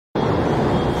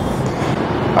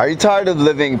Are you tired of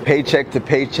living paycheck to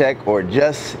paycheck or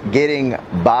just getting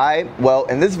by? Well,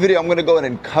 in this video, I'm going to go ahead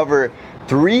and cover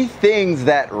 3 things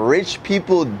that rich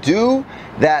people do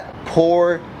that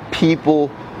poor people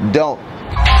don't.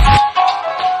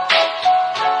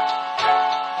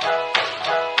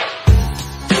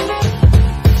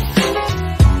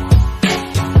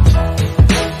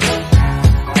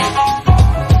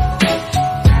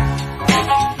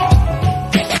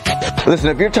 Listen,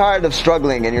 if you're tired of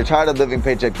struggling and you're tired of living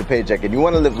paycheck to paycheck and you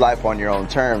want to live life on your own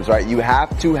terms, right, you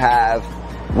have to have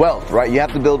wealth, right? You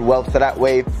have to build wealth so that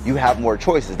way you have more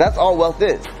choices. That's all wealth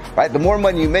is, right? The more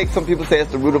money you make, some people say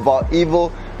it's the root of all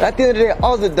evil. But at the end of the day,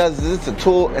 all it does is it's a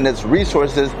tool and it's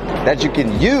resources that you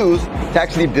can use to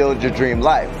actually build your dream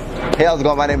life. Hey, how's it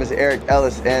going? My name is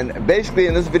Ellis, and basically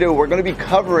in this video, we're going to be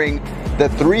covering the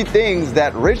 3 things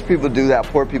that rich people do that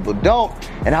poor people don't,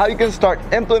 and how you can start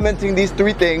implementing these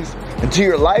 3 things into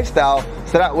your lifestyle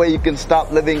so that way you can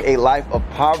stop living a life of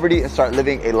poverty and start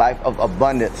living a life of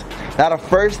abundance. Now, the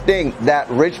first thing that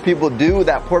rich people do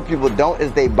that poor people don't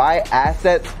is they buy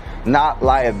assets, not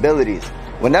liabilities.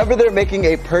 Whenever they're making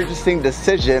a purchasing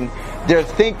decision, they're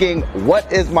thinking,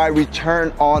 what is my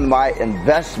return on my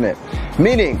investment?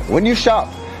 Meaning, when you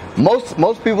shop,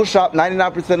 most people shop,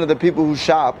 99% of the people who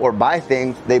shop or buy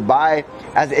things, they buy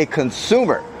as a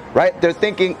consumer, right? They're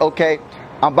thinking, okay,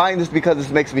 I'm buying this because this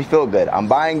makes me feel good. I'm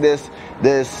buying this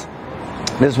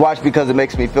watch because it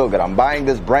makes me feel good. I'm buying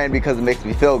this brand because it makes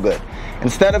me feel good.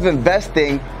 Instead of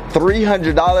investing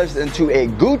 $300 into a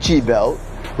Gucci belt,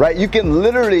 right? You can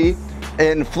literally,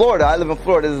 in Florida, I live in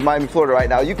Florida, this is Miami, Florida right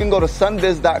now, you can go to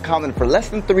sunbiz.com and for less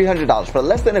than $300, for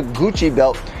less than a Gucci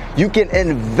belt, you can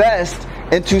invest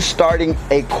into starting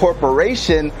a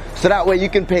corporation so that way you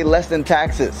can pay less in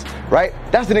taxes, right?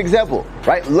 That's an example,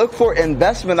 right? Look for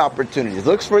investment opportunities.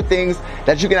 Look for things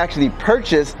that you can actually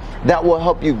purchase that will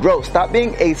help you grow. Stop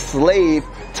being a slave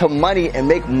to money and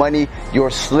make money your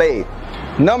slave.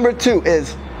 Number 2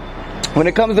 is, when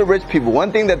it comes to rich people,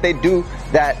 one thing that they do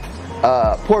that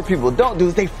poor people don't do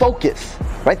is they focus,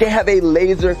 right? They have a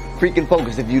laser freaking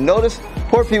focus. If you notice,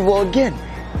 poor people, again,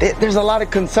 there's a lot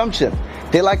of consumption.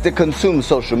 They like to consume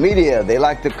social media. They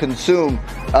like to consume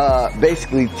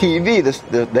basically TV,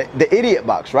 the idiot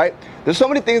box, right? There's so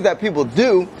many things that people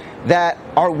do that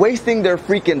are wasting their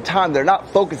freaking time. They're not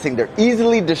focusing. They're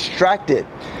easily distracted.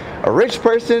 A rich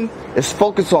person is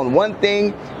focused on one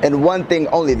thing and one thing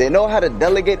only. They know how to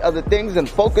delegate other things and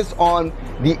focus on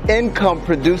the income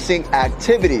producing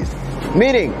activities.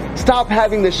 Meaning, stop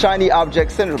having the shiny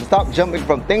object syndrome. Stop jumping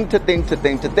from thing to thing to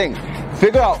thing to thing.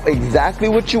 Figure out exactly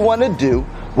what you want to do,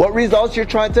 what results you're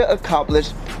trying to accomplish,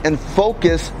 and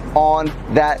focus on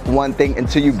that one thing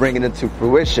until you bring it into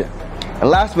fruition.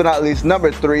 And last but not least,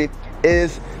 number 3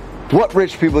 is what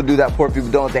rich people do that poor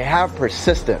people don't. They have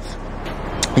persistence.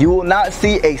 You will not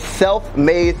see a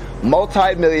self-made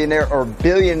multi-millionaire or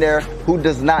billionaire who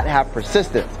does not have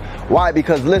persistence. Why?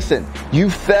 Because listen, you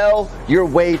fell your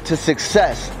way to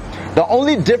success. The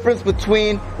only difference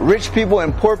between rich people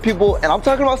and poor people, and I'm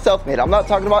talking about self-made, I'm not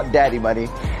talking about daddy money,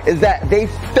 is that they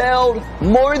failed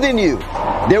more than you.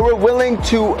 They were willing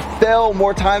to fail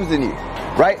more times than you,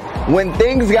 right? When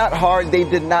things got hard, they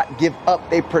did not give up.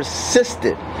 They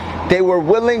persisted. They were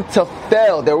willing to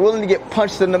fail. They were willing to get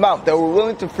punched in the mouth. They were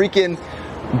willing to freaking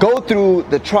go through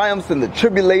the triumphs and the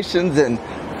tribulations and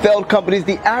failed companies.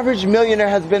 The average millionaire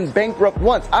has been bankrupt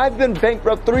once. I've been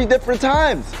bankrupt 3 different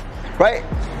times, right?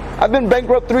 I've been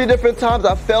bankrupt 3 different times.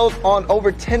 I've failed on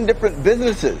over 10 different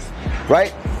businesses,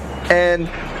 right? And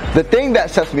the thing that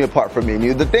sets me apart from me and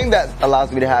you, the thing that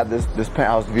allows me to have this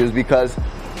penthouse view is because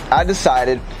I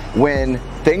decided when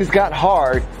things got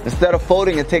hard, instead of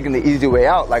folding and taking the easy way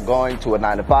out, like going to a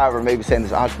 9-to-5 or maybe saying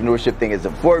this entrepreneurship thing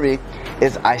isn't for me,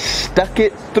 is I stuck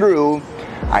it through,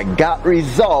 I got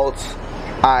results,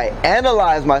 I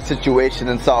analyzed my situation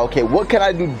and saw, okay, what can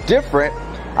I do different?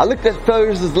 I looked at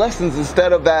failures as lessons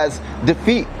instead of as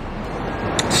defeat.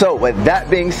 So with that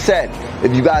being said,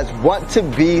 if you guys want to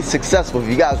be successful, if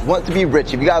you guys want to be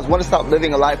rich, if you guys want to stop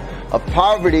living a life of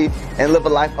poverty and live a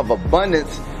life of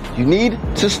abundance, you need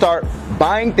to start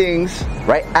buying things,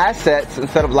 right? Assets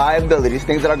instead of liabilities,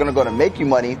 things that are going to make you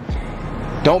money.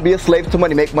 Don't be a slave to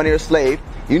money, make money a slave.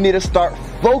 You need to start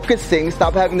focusing,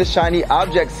 stop having the shiny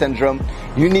object syndrome.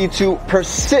 You need to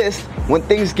persist when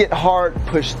things get hard,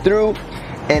 push through,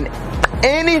 and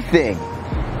anything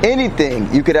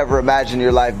you could ever imagine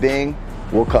your life being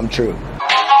will come true.